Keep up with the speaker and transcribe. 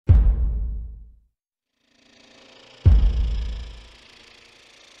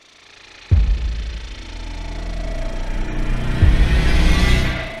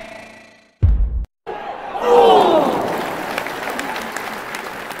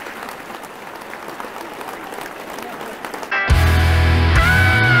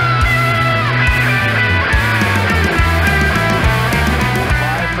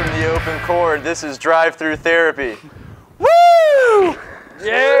This is Drive-Thru Therapy. Woo!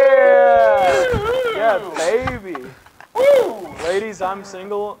 Yeah! Yeah, baby. Woo! Ladies, I'm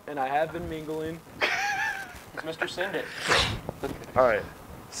single and I have been mingling. Mr. Send It. All right.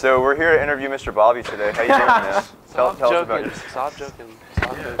 So we're here to interview Mr. Bobby today. How you doing, man? Tell us about yourself. Stop joking.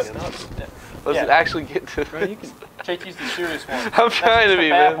 Stop joking. Let's actually get to this. JT's the serious one. I'm trying to be,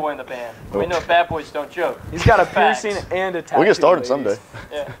 bad man. boy in the band. We know bad boys don't joke. He's got a piercing and a tattoo. We get started someday.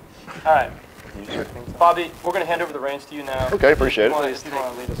 Yeah. All right. Bobby, we're going to hand over the reins to you now. Okay, appreciate it. If you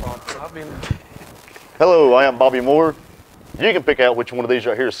want to lead us on. Hello, I am Bobby Moore. You can pick out which one of these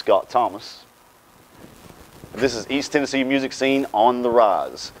right here is Scott Thomas. This is East Tennessee music scene on the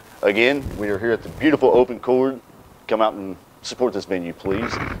rise. Again, we are here at the beautiful Open Chord. Come out and support this venue,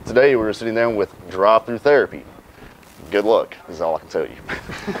 please. Today we're sitting down with Drive-Thru Therapy. Good luck, is all I can tell you.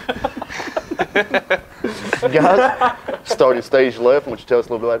 Guys, starting stage left, why don't you tell us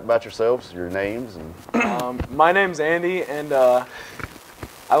a little bit about yourselves, your names? And my name's Andy, and I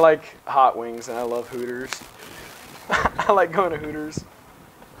like hot wings, and I love Hooters. I like going to Hooters.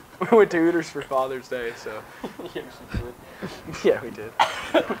 We went to Hooters for Father's Day, so. Yeah, we did.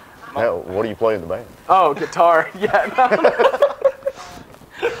 now, what do you play in the band? Oh, guitar. Yeah. No.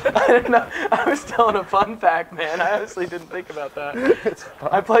 I didn't know. I was telling a fun fact, man. I honestly didn't think about that.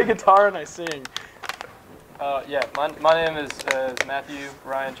 I play guitar and I sing. Yeah, my name is Matthew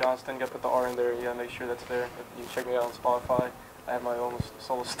Ryan Johnston. Got to put the R in there. You gotta make sure that's there. You can check me out on Spotify. I have my own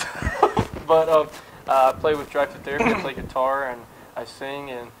solo stuff. But I play with Drive-Thru Therapy. I play guitar and I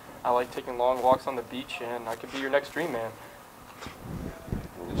sing, and I like taking long walks on the beach, and I could be your next dream man.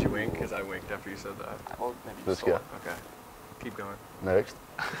 Did you wink? Because I winked after you said that. Well, maybe This guy. Okay. Keep going. Next.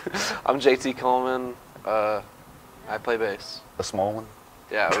 I'm JT Coleman. I play bass. A small one?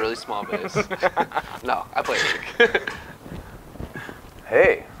 Yeah, a really small bass. No, I play lead.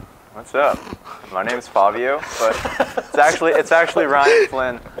 Hey, what's up? My name is Fabio, but it's actually Ryan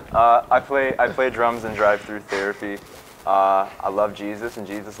Flynn. I play drums in Drive-Thru Therapy. I love Jesus, and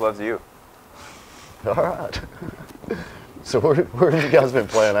Jesus loves you. All right. So where have you guys been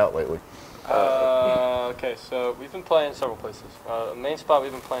playing out lately? Okay, so we've been playing several places. The main spot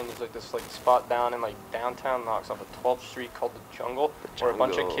we've been playing is like this spot down in downtown Knoxville off of 12th Street called the Jungle, where a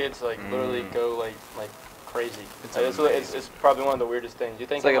bunch of kids literally go like crazy. It's probably one of the weirdest things. You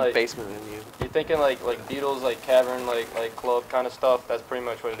think It's like a basement venue. You're thinking like Beatles cavern like club kind of stuff. That's pretty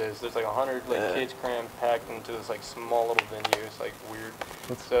much what it is. There's 100 kids crammed packed into this small little venue. It's weird.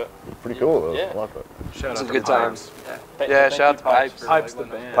 That's so pretty cool though. Yeah. I like that. Shout It's out to good Pipes. times. Yeah, shout out to Pipes. Pipes the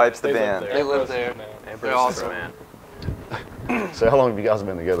band. Pipes the They live band. there. They live there. They're awesome, man. So how long have you guys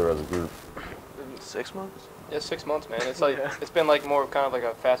been together as a group? 6 months? Yeah, 6 months, man. It's it's been more kind of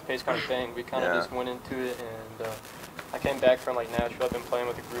a fast-paced kind of thing. We kind of just went into it, and I came back from Nashville. I've been playing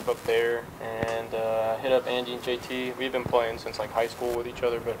with a group up there, and hit up Andy and JT. We've been playing since high school with each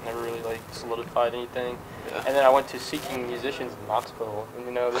other, but never really solidified anything. Yeah. And then I went to Seeking Musicians in Knoxville,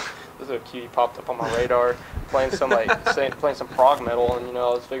 and this little cutie popped up on my radar, playing some playing some prog metal, and I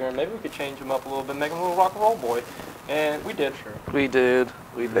was figuring maybe we could change him up a little bit, make him a little rock and roll boy, and we did. Sure. We did.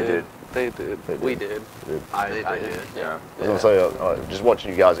 They did. They did. We did. I did. Yeah. I was gonna say, just watching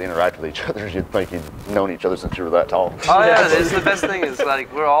you guys interact with each other, you'd think you'd known each other since you were that tall. Oh yeah, it's the best thing is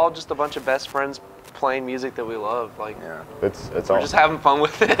we're all just a bunch of best friends playing music that we love. It's we're awesome. just having fun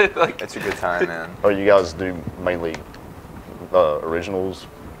with it. It's a good time, man. Oh, you guys do mainly originals,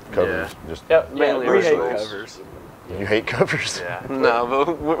 covers? Yeah. Mainly We hate originals. covers. You hate covers? Yeah. No,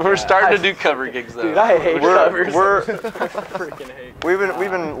 but we're starting to do cover gigs though. Dude, I hate covers. I We're freaking hate.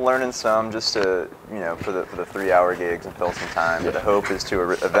 we've been learning some just to for the 3-hour gigs and fill some time. But the hope is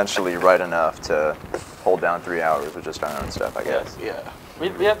to eventually write enough to hold down 3 hours with just our own stuff, I guess. Yeah. We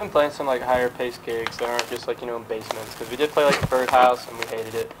have been playing some higher paced gigs that aren't just in basements, because we did play the Birdhouse and we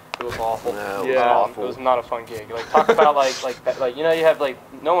hated it. It was awful. No, It it was was awful. It was not a fun gig. Talk about you have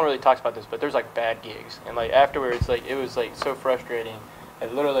no one really talks about this, but there's bad gigs, and afterwards it was so frustrating.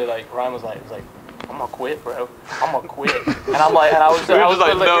 And literally Ryan was like I'm gonna quit, bro. I'm gonna quit. And I was no,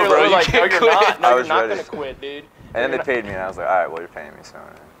 bro, you no, can't you're quit. not. No, I you're was not ready. gonna quit, dude. And then they paid me, and I was like, all right, well, you're paying me, so.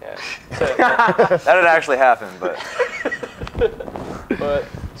 Yeah. So, That didn't actually happen, but.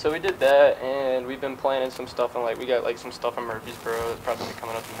 So we did that, and we've been planning some stuff, and we got some stuff in Murfreesboro that's probably gonna be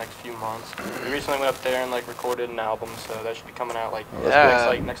coming up in the next few months. We recently went up there and recorded an album, so that should be coming out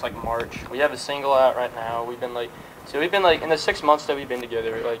next March. We have a single out right now. We've been in the 6 months that we've been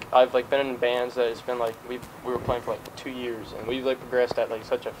together. I've been in bands that it's been we were playing for 2 years, and we've progressed at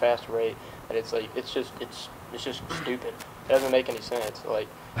such a fast rate that it's just stupid. It doesn't make any sense.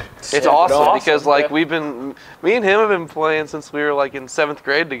 It's awesome because me and him have been playing since we were in 7th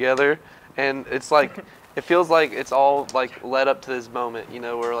grade together, and it's like it feels like it's all like led up to this moment, you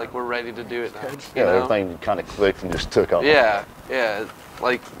know, where like we're ready to do it now. Yeah, you know? everything kind of clicked and just took off. Yeah,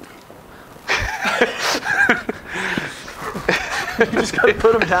 like. You just gotta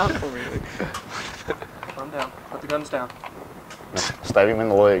put them down for me. Calm down. Put the guns down. Stab him in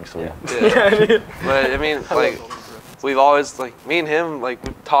the legs. Yeah. But I mean, like, we've always, like, me and him, like,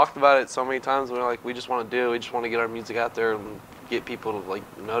 we've talked about it so many times. We're like, we just want to do it. We just want to get our music out there and get people to, like,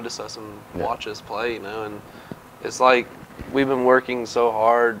 notice us and watch us play, you know. And it's like we've been working so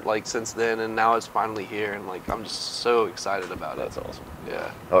hard, like, since then, and now it's finally here. And, like, I'm just so excited about it. That's awesome.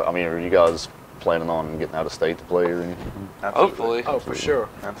 Yeah. I mean, are you guys planning on getting out of state to play or anything? Hopefully. Oh, for sure.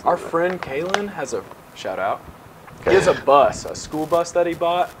 Absolutely. Our friend Kalen has a shout out. He has a bus, a school bus that he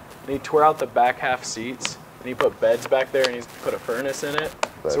bought, and he tore out the back half seats, and he put beds back there, and he's put a furnace in it.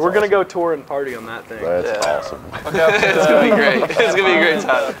 That's So we're gonna awesome. go tour and party on that thing. That's awesome. It's gonna be great. It's gonna be a great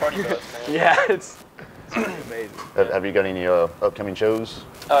time. Party bus, man. Yeah, it's amazing. Have you got any upcoming shows?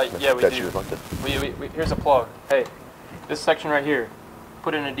 Yeah, we that do. you would like to? We here's a plug. Hey, this section right here,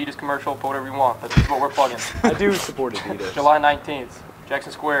 put in an Adidas commercial, put whatever you want. That's what we're plugging. I do support Adidas. July 19th,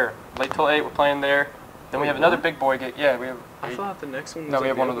 Jackson Square. Late till 8, we're playing there. Then we have another big boy gig. Yeah, we have. I thought the next one was No, we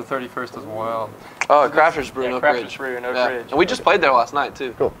have one on on the 31st as well. Oh, Crafters Brew in Yeah, Oak Crafters Ridge. Brew in Oak Yeah. Ridge. And we just played there last night,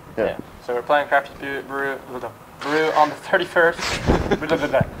 too. Cool. Yeah. So we're playing Crafters Brew on the 31st.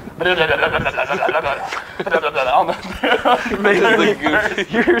 on the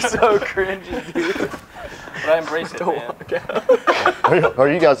You're so cringy, dude. But I embrace it, man. Are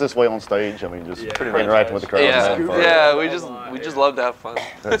you guys this way on stage? I mean, just Yeah. Pretty much, interacting with the crowd. and Yeah, having fun? yeah, we Yeah. just love to have fun.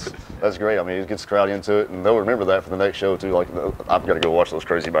 That's great. I mean, it gets the crowd into it, and they'll remember that for the next show too. Like, I've got to go watch those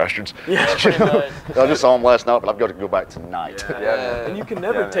crazy bastards. Yeah, pretty much. I just saw them last night, but I've got to go back tonight. Yeah. Yeah. And you can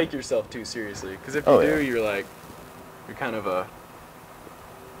never Yeah, man. take yourself too seriously, because if you Oh, do, yeah. you're kind of a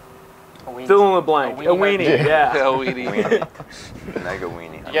A weenie. fill in the blank, a weenie. Yeah. Yeah. Yeah, weenie. Mega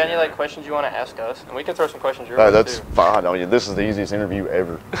weenie. You got any like questions you want to ask us? And we can throw some questions your way That's too. fine. I mean, this is the easiest interview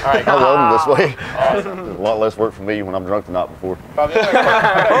ever. All right, I love them this way. awesome. There's a lot less work for me when I'm drunk the night before. Bobby, I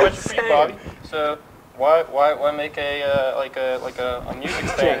got a question for you, Bobby. So, why make a music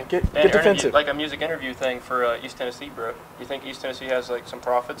thing? Get an interview- defensive. like a music interview thing for East Tennessee, bro. You think East Tennessee has like some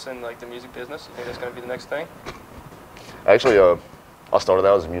profits in like the music business? You think that's gonna be the next thing? Actually, I started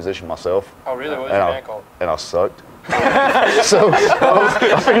out as a musician myself, Oh, really? What was And your I- band called? and I sucked. So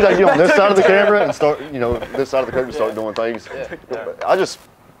I figured I'd get on this side of the camera and start, this side of the curtain and start doing things.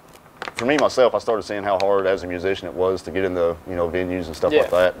 For me myself, I started seeing how hard as a musician it was to get in the, venues and stuff Yeah.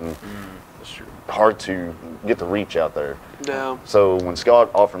 like that, and hard to get the reach out there. Yeah. So when Scott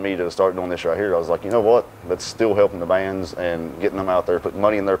offered me to start doing this right here, I was like, you know what? That's still helping the bands and getting them out there, putting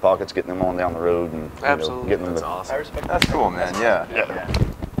money in their pockets, getting them on down the road, and Absolutely. getting them That's the, I awesome. respect That's cool, man. Yeah.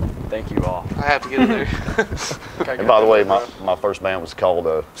 Thank you all. I have to get in there. that. And by the way, my first band was called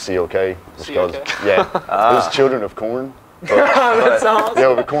COK. Just 'cause- COK? yeah, it was Children of Corn. That's awesome.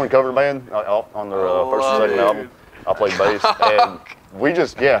 Yeah, the Corn cover band on their first and second album. I played bass, and we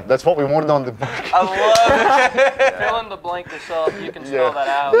just, that's what we wanted on the. I love it. Fill in the blank yourself. You can spell that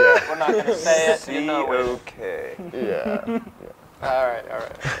out. Yeah. We're not gonna say it. You know it. C-O-K. Yeah. All right, all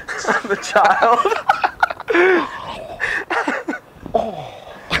right. The child.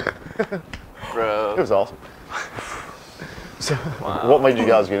 Bro. It was awesome. So, what made you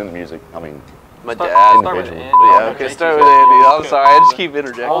guys get into music? I mean, My Start dad. with individually. Andy. Yeah, okay, start with Andy. I'm sorry, I just keep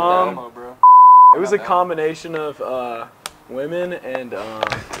interjecting. Hold Um, Elmo, bro. It was a combination of women and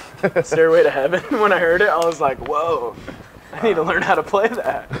Stairway to Heaven. When I heard it, I was like, whoa, I need to learn how to play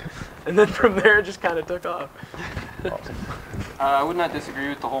that. And then from there, it just kind of took off. I would not disagree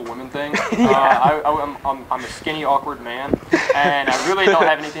with the whole women thing. I'm a skinny, awkward man, and I really don't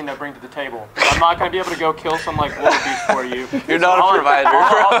have anything to bring to the table. I'm not going to be able to go kill some like wildebeest for you. You're not a provider.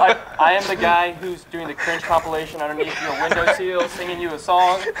 I am the guy who's doing the cringe compilation underneath your windowsill, singing you a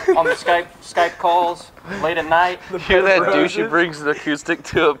song on the Skype calls late at night. You're that douche who brings an acoustic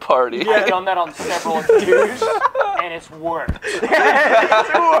to a party. I've done that on several occasions, and it's worked.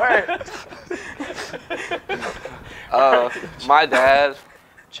 My dad,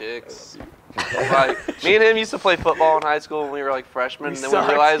 chicks. Like, me and him used to play football in high school when we were like freshmen, and then sucked,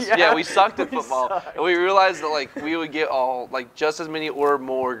 we realized, yeah. we sucked at We football, sucked. and we realized that like we would get all like just as many or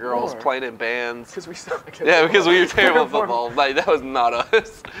more girls playing in bands. Because we suck. Yeah, because we were terrible at football. Like that was not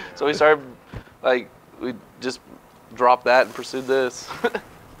us. So we started, we just dropped that and pursued this. how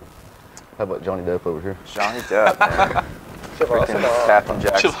about Johnny Depp over here? Johnny Depp, man. Freaking Captain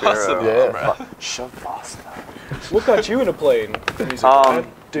Jack Sparrow. Yeah. Shavasana. What got you into playing music?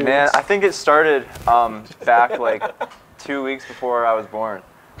 Man, I think it started back like 2 weeks before I was born.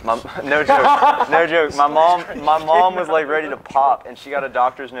 No joke. No joke. My mom was like ready to pop, and she got a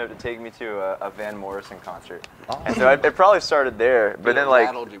doctor's note to take me to a Van Morrison concert. Oh. And so it probably started there, but then like,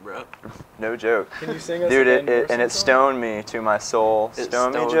 rattled you, bro. No joke. Can you sing us Dude, a Van it Morrison and it song? stoned me to my soul.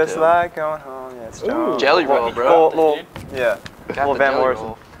 Stoned me stoned just him. like going home. Yeah, stoned. Jelly roll, bro. Yeah. Got Little the Van jelly Morrison.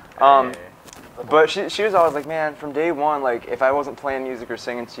 roll. But she was always like, man, from day one, like if I wasn't playing music or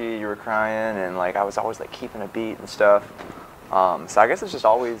singing to you, you were crying, and like I was always like keeping a beat and stuff. So I guess it's just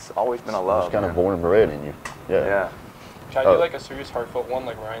always been a love. It's kind of born and bred in you. Yeah. Yeah. Should I do like a serious heartfelt one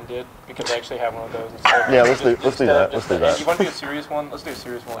like Ryan did? Because I actually have one of those. Instead of Yeah, let's do that. Let's do that. You want to do a serious one? Let's do a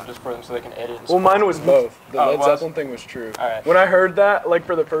serious one just for them so they can edit. And Well, mine was both. The Oh, it Led was? Zeppelin thing was true. All right. When I heard that, like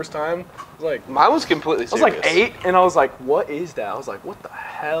for the first time, I was like, Mine was completely I was serious. like 8, and I was like, what is that? I was like, what the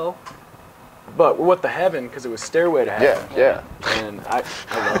hell? But what the heaven? Because it was Stairway to Heaven. Yeah. And I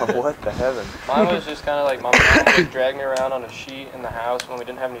love What the heaven? Mine was just kind of like my mom would drag me around on a sheet in the house when we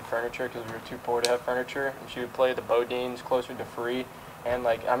didn't have any furniture because we were too poor to have furniture. And she would play the Bodines Closer to Free. And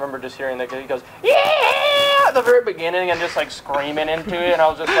like I remember just hearing that he goes, yeah, at the very beginning and just like screaming into it. And I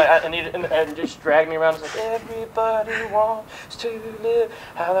was just like, and just dragged me around. It's like, everybody wants to live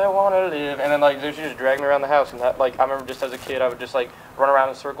how they want to live. And then like she just dragged me around the house. And that like I remember just as a kid, I would just like run around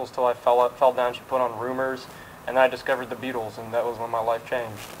in circles till I fell down. She put on Rumors. And then I discovered the Beatles, and that was when my life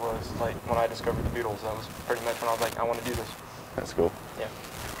changed. Was like when I discovered the Beatles. That was pretty much when I was like, I want to do this. That's cool. Yeah.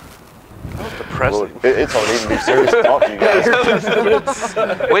 That was depressing. It's hard to even be serious to talk to you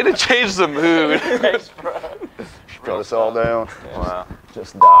guys. Way to change the mood. Thanks, bro. Shut us all down. Wow.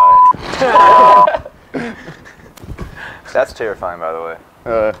 Just die. That's terrifying, by the way.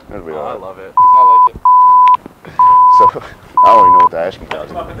 It'll be I all right. love it. I like it. So, I don't even know what to ask you guys.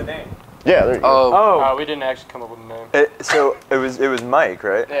 Come up with the name. Yeah, there you go. Oh, We didn't actually come up with a name. So it was Mike,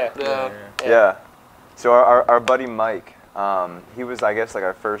 right? Yeah. Yeah. So our buddy Mike, he was I guess like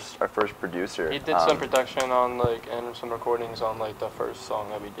our first producer. He did some production on like and some recordings on like the first song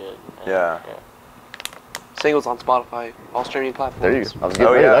that we did. And, Yeah. Singles on Spotify, all streaming platforms. There you go. I was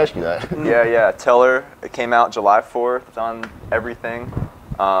getting ready to ask you that. Yeah. Teller. It came out July 4th. It's on everything.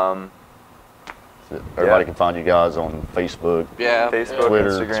 Everybody can find you guys on Facebook. Yeah. Facebook, Twitter,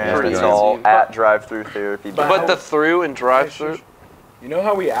 Instagram. pretty It's easy. all at Drive-Thru Therapy. But the through and drive-through. you know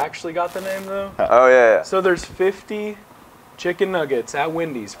how we actually got the name though? Oh yeah. So there's 50 chicken nuggets at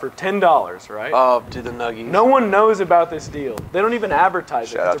Wendy's for $10, right? Oh, to the nuggies. No one knows about this deal. They don't even advertise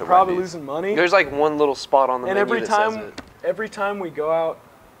it Shout out because to they're probably Wendy's. losing money. There's like one little spot on the And menu every time we go out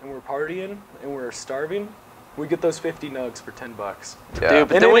and we're partying and we're starving, we get those 50 nugs for $10. Yeah. Dude,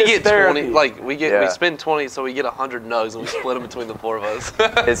 but And then it we is get therapy. 20. Like we Yeah. spend 20, so we get 100 nugs, and we split them between the 4 of us.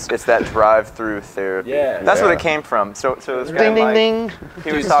 It's that Drive-Thru Therapy. Yeah. That's what Yeah. it came from. So this guy Ding, ding, Mike, ding.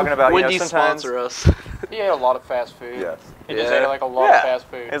 he was talking about Wendy's sometimes. sponsor us. He ate a lot of fast food. Yes. He just Yeah. ate like a lot Yeah. of fast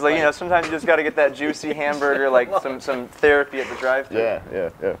food. It's like sometimes you just got to get that juicy hamburger, like some therapy at the drive-thru.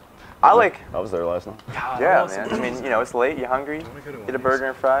 Yeah. I like. I was there last night. God, I Yeah, want man. some- I mean, it's late. You hungry? go to Get a Wendy's. burger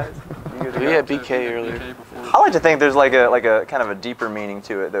and fries. You good to We go. had BK earlier. I like to think there's like a kind of a deeper meaning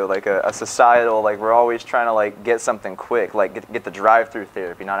to it though, like a societal, like we're always trying to like get something quick, like get the drive-through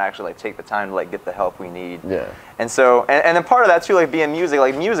therapy, not actually like take the time to like get the help we need. Yeah. And so, and then part of that too, like being music,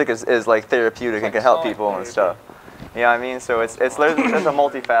 like music is like therapeutic and like can help song people and therapy. stuff. You know what I mean? So it's there's a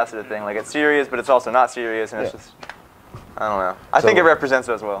multifaceted thing. Like it's serious, but it's also not serious, and it's Yeah. just, I don't know. I think So- it represents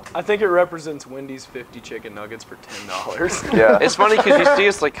it as well. I think it represents Wendy's 50 chicken nuggets for $10. Yeah. It's funny because you see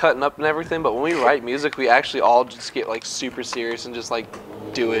us like cutting up and everything, but when we write music, we actually all just get like super serious and just like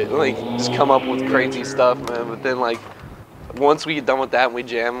do it, like just come up with crazy stuff, man. But then like once we get done with that and we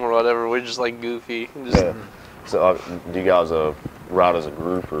jam or whatever, we're just like goofy. And just, Yeah. So do you guys write as a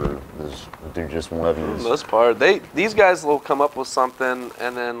group, or do just one of you? For the most part, these guys will come up with something,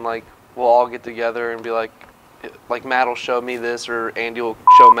 and then like we'll all get together and be like Matt will show me this, or Andy will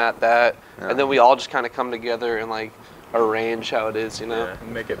show Matt that, and then we all just kind of come together and like arrange how it is, you know. Yeah,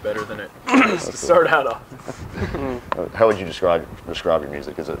 and make it better than it used to start out off. How would you describe your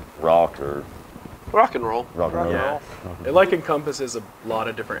music? Is it rock or Rock and roll. rock and roll? Yeah. It like encompasses a lot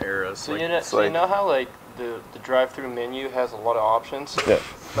of different eras. So Like, you know, like- you know how like the drive-through menu has a lot of options. Yeah.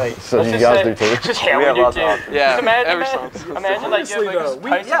 Like, So let's you just guys say- do too? Just, yeah, We we, have do lots of too. options. Yeah, Just imagine, every imagine, song. imagine like you honestly have like though,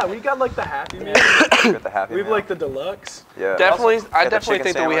 this Tyson- we got like the Happy Meal. With the Happy We have Meal. like the deluxe. Yeah. Definitely, I the definitely chicken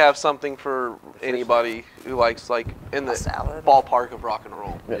think that we sandwich. have something for anybody who likes like in the salad. ballpark of rock and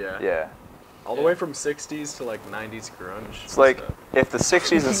roll. Yeah. Yeah. All the way from 60s to like 90s grunge. It's like if the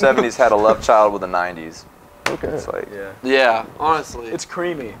 60s and 70s had a love child with the 90s. Okay. It's like Yeah. Yeah, honestly. It's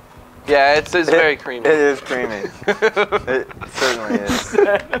creamy. Yeah, it's very creamy. It is creamy. It certainly is.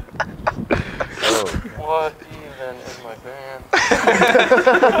 Oh. What even? Heaven is my band.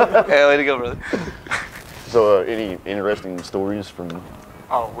 Hey, way to go, brother. So, any interesting stories from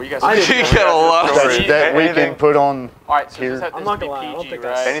Oh, well, you guys. You got a lot of stories. that we Anything- can put on All right, so here? this has I'm to not be gonna lie, I don't PG, think right?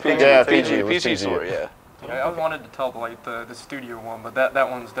 that's- Anything Yeah, PG. PG. Let's PG PG story, yeah. I wanted to tell like the studio one, but that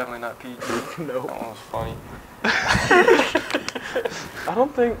one's definitely not PG. No. That one was funny. I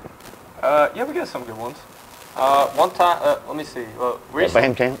don't think. Yeah, we got some good ones. One time, let me see. at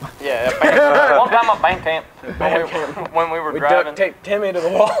band camp. Yeah, at band camp. One time at band camp when we were We driving. duct taped Timmy to the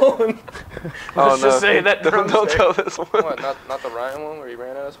wall. And let's just say that Don't drumstick. tell this one. What? Not the Ryan one where he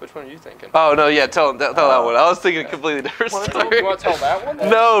ran at us. Which one are you thinking? Oh no, yeah, tell that one. I was thinking a completely different story. You want to tell that one?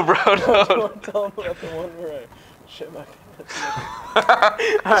 No, bro, no. Tell him about the one where I shit my pants.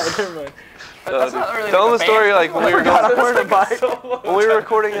 Alright, never mind. That's not really Tell like them a the story band. like when we were God, going I'm wearing a bike. when we were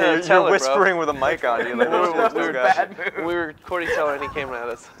recording You're Teller, whispering with a mic on you. Like, bro. what's We were bad? when we were recording Teller and he came at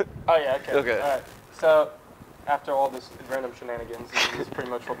us. Oh yeah, okay. Okay. All right. So after all this random shenanigans, this is pretty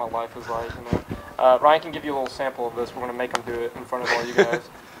much what my life was like. You know, Ryan can give you a little sample of this. We're gonna make him do it in front of all you guys.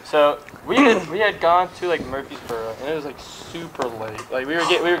 So we had gone to like Murfreesboro, and it was like super late. Like we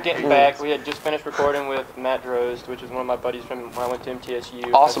were getting back. We had just finished recording with Matt Johnston, which is one of my buddies from when I went to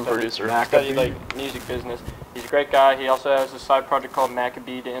MTSU. Awesome I studied- producer. Studied like music business. He's a great guy. He also has a side project called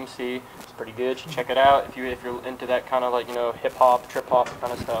Maccabee to MC. It's pretty good. You should check it out if you're into that kind of like hip hop, trip hop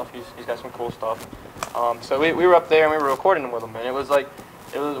kind of stuff. He's got some cool stuff. So we were up there and we were recording with him, and it was like.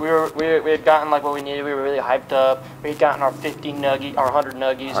 We had gotten like what we needed. We were really hyped up. We had gotten our 50 nuggies, our 100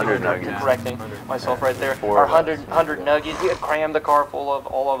 nuggies. 100 nuggies. Correcting myself right there. Four Our of us. 100 nuggies. We had crammed the car full of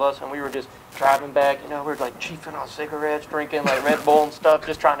all of us, and we were just driving back. You know, we were like chiefing on cigarettes, drinking like Red Bull and stuff,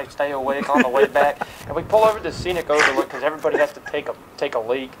 just trying to stay awake on the way back. And we pull over this scenic overlook because everybody has to take a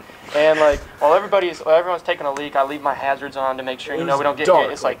leak. And like while everyone's taking a leak, I leave my hazards on to make sure we don't get dark,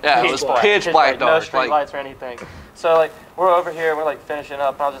 hit. It's like yeah, it was pitch black no dark, street like- lights or anything. So like we're over here, we're like finishing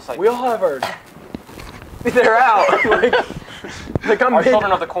up, and I was just like, We all have our. They're out. like I'm our mid.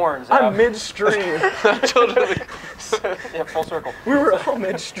 children of the corns. I'm midstream. Children of the Yeah, full circle. We were all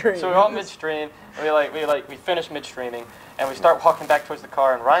midstream. So we're all midstream, and we finish midstreaming, and we start walking back towards the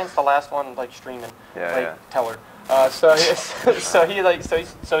car, and Ryan's the last one like streaming, Yeah. Teller. So he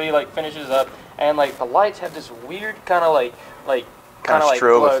finishes up, and like the lights have this weird kind of like Kinda like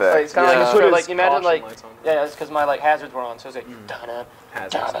strobe glow. effect. It's kind of Yeah. like a Put strobe. his Like imagine caution like lights on. yeah, it's because my like hazards were on, so it's like dun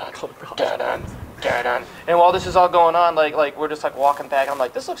Hazards. dun. And while this is all going on, like we're just like walking back. I'm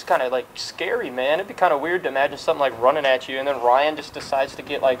like, this looks kind of like scary, man. It'd be kind of weird to imagine something like running at you, and then Ryan just decides to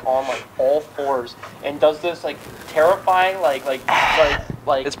get like on like all fours and does this like terrifying like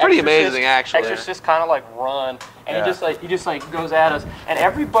It's pretty amazing, actually. Exorcist kind of like run, and Yeah. he just goes at us, and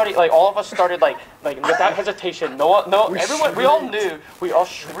everybody like all of us started like without hesitation. Everyone we all knew. We all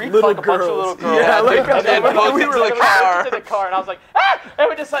shrieked Little like a bunch of girls. little girls. Yeah, like- and then both into the car. Into the car, and I was like, ah! And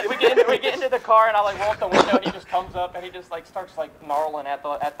we just like we get into the car, and I like roll up the window, and he just comes up, and he just like starts like gnarling at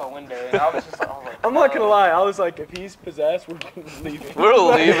the window, and I was just like, oh my I'm not gonna lie. I was like, if he's possessed, we're leaving. We're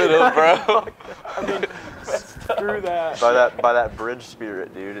leaving him, bro. I mean, screw that. By that bridge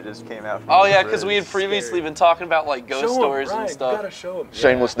spirit, dude. It just came out. From Oh the yeah, because we had bridge. previously been talking about like ghost Show him, stories Ryan, and You stuff. gotta show him.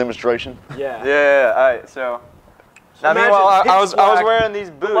 Shameless demonstration. Yeah. Yeah. All right. So. Now, Imagine meanwhile, I pitch was black. wearing these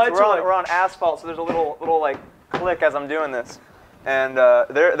boots. lights are like- We're on asphalt, so there's a little like click as I'm doing this, and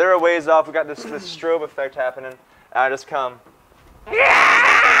they're a ways off. We got this strobe effect happening, and I just come.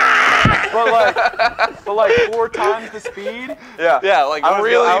 But like 4 times the speed. Yeah. Yeah, like I was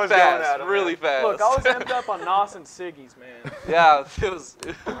really going fast, at him, really fast. Look, I was amped up on Nos and Siggy's, man. Yeah, it was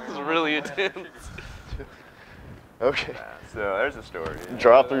really intense. Okay. So there's a story. Yeah.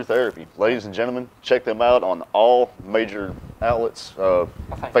 Drive-Thru Therapy. Ladies and gentlemen, check them out on all major outlets,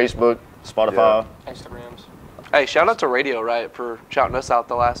 Facebook, Spotify. Instagrams. Hey, shout out to Radio Riot for shouting us out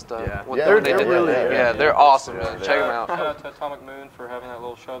the last. Yeah. When Yeah, they they're did really that. good. Yeah, they're awesome, Yeah, man. they Check are. them out. Shout out to Atomic Moon for having that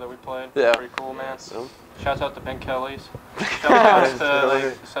little show that we played. Yeah. Pretty cool, man. So, Shouts out to Ben Kelly's.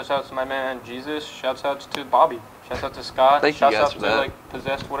 Shouts out to my man Jesus. Shouts out to Bobby. Shouts out to Scott. Thank you Shouts guys out for to that. like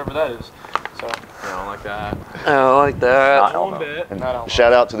Possessed, whatever that is. So I don't like that. I like that. One bit. And Not all.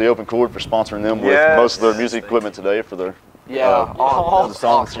 shout out to the Open Chord for sponsoring them with Yes. most of their music equipment today for their Yeah. all the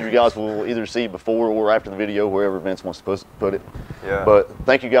songs you guys will either see before or after the video, wherever Vince wants to put it. Yeah. But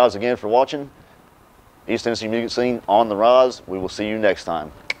thank you guys again for watching. East Tennessee Music Scene on the rise. We will see you next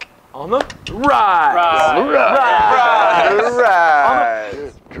time. On the rise. All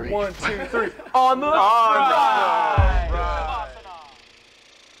right. 1, 2, 3. On the rise.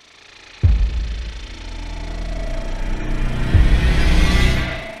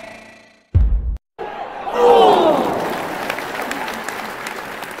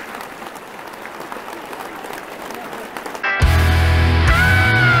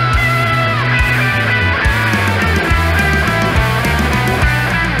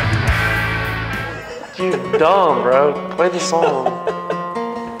 dumb, bro. Play the song.